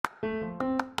Hey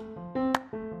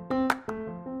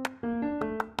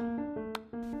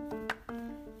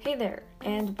there,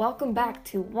 and welcome back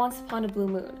to Once Upon a Blue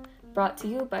Moon, brought to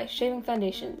you by Shaving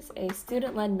Foundations, a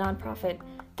student-led nonprofit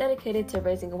dedicated to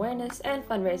raising awareness and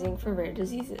fundraising for rare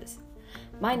diseases.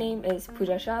 My name is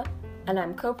Pooja Shah, and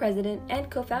I'm co-president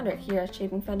and co-founder here at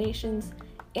Shaving Foundations,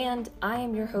 and I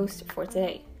am your host for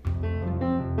today.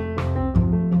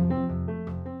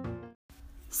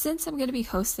 Since I'm going to be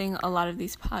hosting a lot of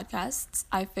these podcasts,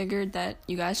 I figured that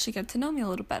you guys should get to know me a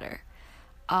little better.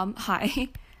 Hi,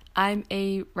 I'm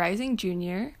a rising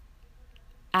junior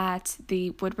at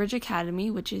the Woodbridge Academy,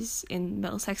 which is in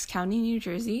Middlesex County, New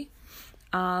Jersey.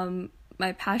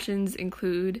 My passions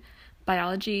include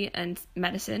biology and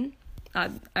medicine.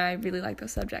 I really like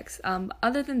those subjects.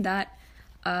 Other than that,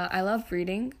 I love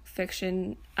reading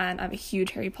fiction, and I'm a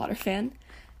huge Harry Potter fan.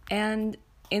 And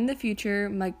in the future,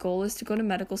 my goal is to go to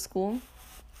medical school.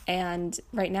 And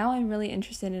right now, I'm really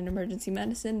interested in emergency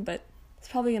medicine, but it's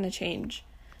probably going to change.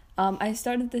 I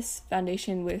started this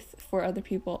foundation with three other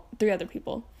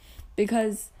people,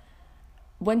 because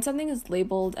when something is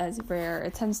labeled as rare,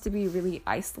 it tends to be really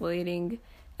isolating,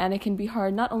 and it can be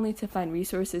hard not only to find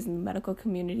resources in the medical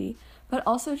community, but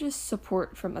also just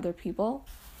support from other people.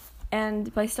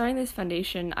 And by starting this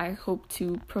foundation, I hope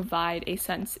to provide a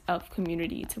sense of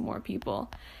community to more people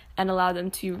and allow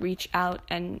them to reach out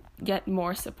and get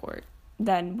more support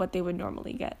than what they would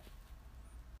normally get.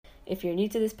 If you're new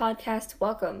to this podcast,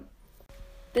 welcome.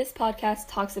 This podcast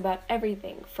talks about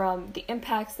everything from the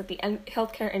impacts that the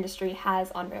healthcare industry has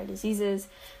on rare diseases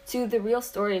to the real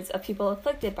stories of people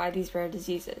afflicted by these rare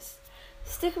diseases.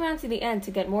 Stick around to the end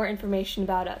to get more information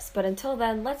about us, but until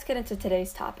then, let's get into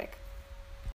today's topic.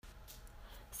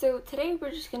 So today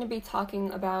we're just going to be talking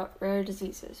about rare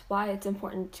diseases, why it's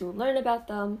important to learn about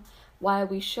them, why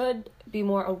we should be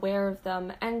more aware of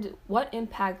them, and what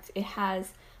impact it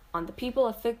has on the people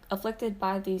afflicted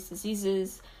by these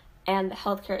diseases and the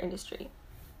healthcare industry.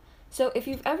 So if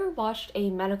you've ever watched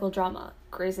a medical drama,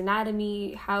 Grey's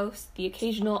Anatomy, House, the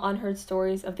occasional unheard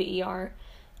stories of the ER,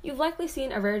 you've likely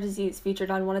seen a rare disease featured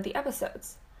on one of the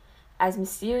episodes. As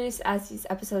mysterious as these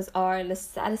episodes are and as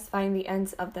satisfying the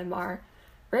ends of them are,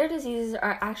 rare diseases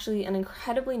are actually an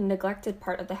incredibly neglected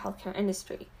part of the healthcare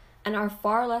industry and are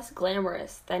far less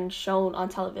glamorous than shown on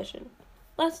television.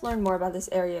 Let's learn more about this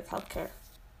area of healthcare.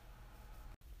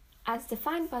 As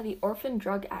defined by the Orphan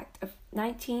Drug Act of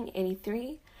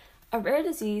 1983, a rare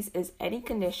disease is any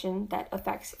condition that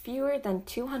affects fewer than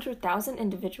 200,000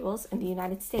 individuals in the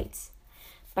United States.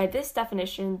 By this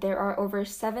definition, there are over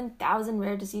 7,000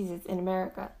 rare diseases in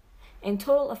America, in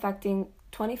total affecting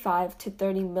 25 to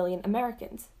 30 million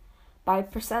Americans, by a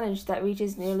percentage that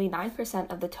reaches nearly 9%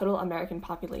 of the total American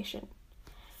population.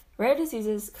 Rare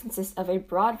diseases consist of a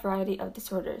broad variety of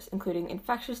disorders, including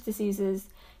infectious diseases,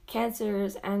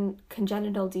 cancers, and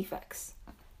congenital defects.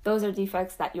 Those are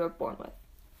defects that you're born with.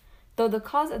 Though the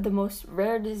cause of the most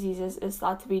rare diseases is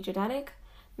thought to be genetic,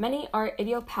 many are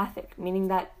idiopathic, meaning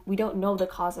that we don't know the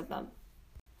cause of them.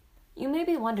 You may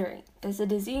be wondering, does a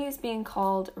disease being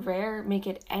called rare make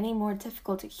it any more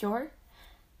difficult to cure?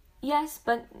 Yes,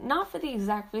 but not for the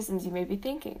exact reasons you may be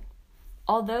thinking.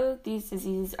 Although these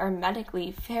diseases are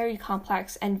medically very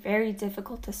complex and very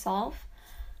difficult to solve,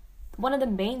 one of the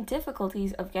main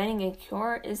difficulties of getting a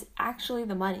cure is actually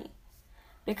the money.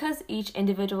 Because each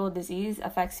individual disease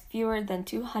affects fewer than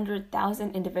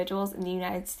 200,000 individuals in the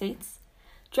United States,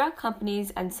 drug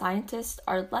companies and scientists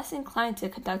are less inclined to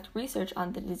conduct research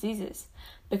on the diseases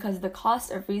because the cost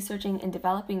of researching and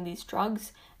developing these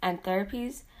drugs and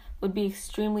therapies would be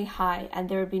extremely high, and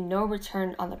there would be no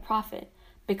return on the profit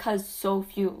because so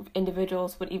few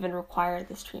individuals would even require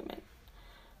this treatment.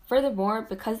 Furthermore,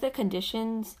 because the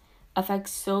conditions affect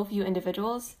so few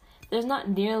individuals, there's not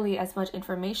nearly as much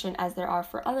information as there are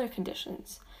for other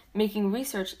conditions, making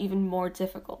research even more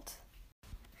difficult.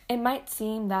 It might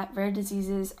seem that rare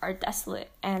diseases are desolate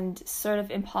and sort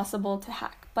of impossible to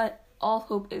hack, but all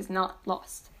hope is not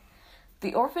lost.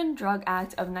 The Orphan Drug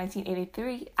Act of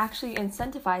 1983 actually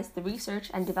incentivized the research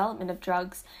and development of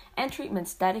drugs and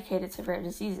treatments dedicated to rare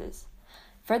diseases.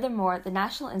 Furthermore, the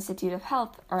National Institute of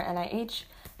Health, or NIH,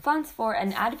 funds for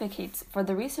and advocates for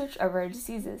the research of rare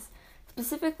diseases,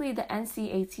 specifically the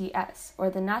NCATS, or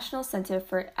the National Center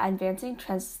for Advancing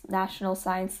Transnational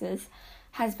Sciences,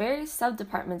 has various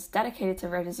sub-departments dedicated to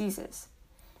rare diseases.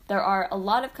 There are a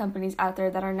lot of companies out there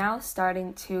that are now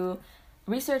starting to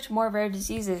research more rare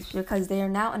diseases because they are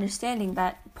now understanding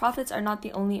that profits are not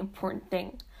the only important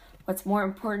thing. What's more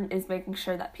important is making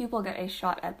sure that people get a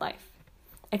shot at life.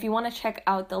 If you want to check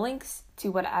out the links to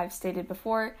what I've stated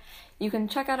before, you can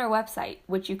check out our website,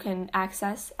 which you can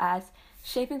access at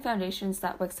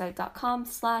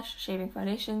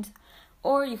shapingfoundations.wixsite.com/shapingfoundations,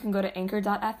 or you can go to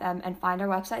anchor.fm and find our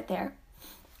website there,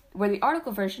 where the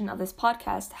article version of this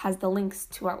podcast has the links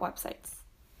to our websites.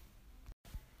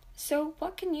 So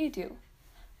what can you do?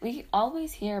 We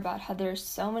always hear about how there's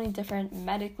so many different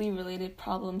medically related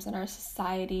problems in our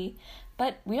society,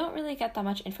 but we don't really get that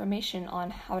much information on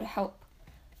how to help.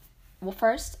 Well,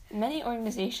 first, many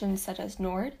organizations such as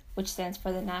NORD, which stands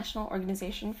for the National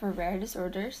Organization for Rare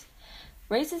Disorders,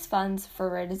 raises funds for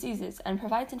rare diseases and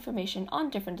provides information on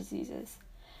different diseases.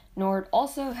 NORD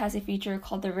also has a feature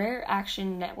called the Rare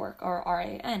Action Network, or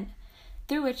RAN,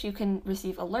 through which you can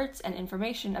receive alerts and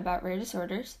information about rare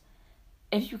disorders.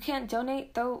 If you can't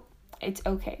donate, though, it's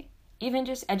okay. Even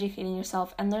just educating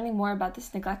yourself and learning more about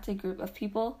this neglected group of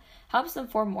people helps them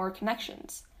form more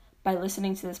connections. By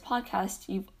listening to this podcast,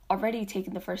 you've already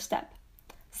taken the first step.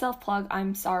 Self-plug,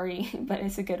 I'm sorry, but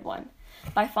it's a good one.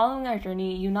 By following our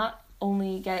journey, you not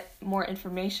only get more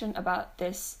information about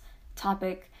this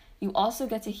topic, you also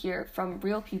get to hear from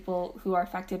real people who are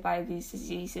affected by these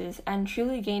diseases and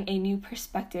truly gain a new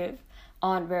perspective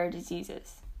on rare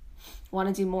diseases. Want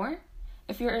to do more?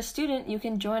 If you're a student, you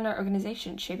can join our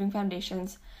organization, Shaping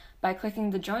Foundations, by clicking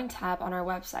the Join tab on our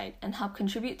website and help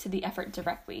contribute to the effort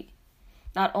directly.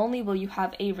 Not only will you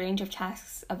have a range of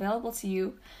tasks available to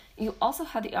you, you also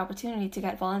have the opportunity to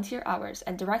get volunteer hours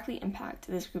and directly impact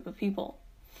this group of people.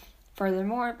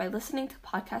 Furthermore, by listening to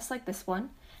podcasts like this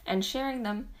one and sharing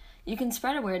them, you can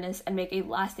spread awareness and make a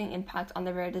lasting impact on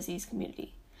the rare disease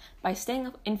community. By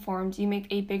staying informed, you make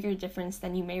a bigger difference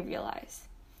than you may realize.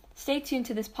 Stay tuned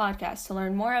to this podcast to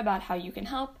learn more about how you can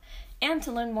help and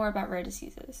to learn more about rare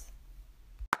diseases.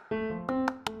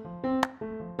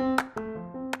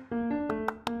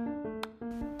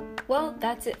 Well,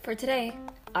 that's it for today.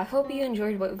 I hope you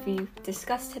enjoyed what we've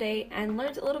discussed today and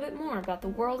learned a little bit more about the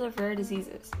world of rare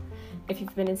diseases. If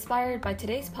you've been inspired by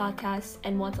today's podcast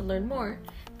and want to learn more,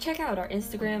 check out our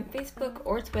Instagram, Facebook,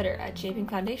 or Twitter at Shaping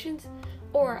Foundations,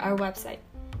 or our website,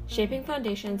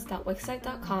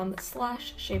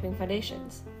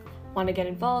 shapingfoundations.wixsite.com/shapingfoundations. Want to get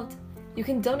involved? You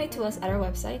can donate to us at our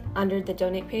website under the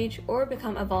donate page or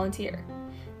become a volunteer.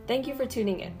 Thank you for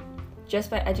tuning in. Just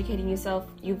by educating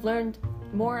yourself, you've learned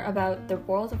more about the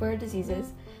world of rare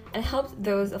diseases and helped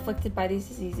those afflicted by these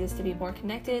diseases to be more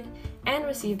connected and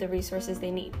receive the resources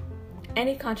they need.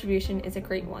 Any contribution is a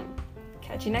great one.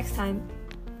 Catch you next time.